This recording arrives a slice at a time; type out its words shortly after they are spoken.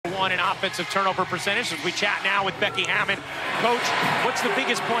#1 in offensive turnover percentage. As we chat now with Becky Hammon. Coach, what's the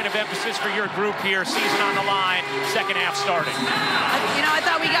biggest point of emphasis for your group here, season on the line, second half starting? You know, I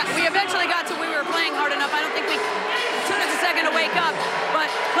thought we eventually got to we were playing hard enough. I don't think it took us a second to wake up, but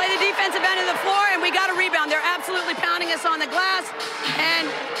play the defensive end of the floor, and we got a rebound. They're absolutely pounding us on the glass, and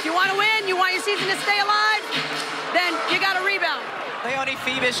if you want to win, you want your season to stay alive, then you got to rebound. Leonie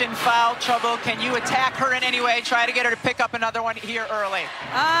Phoebish in foul trouble. Can you attack her in any way? Try to get her to pick up another one here early.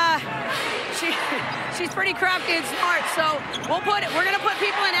 She's pretty crafty and smart, so we're going to put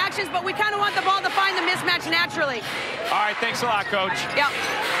people in actions, but we kind of want the ball to find the mismatch naturally. All right, thanks a lot, Coach. Yep.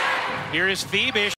 Here is Phoebish.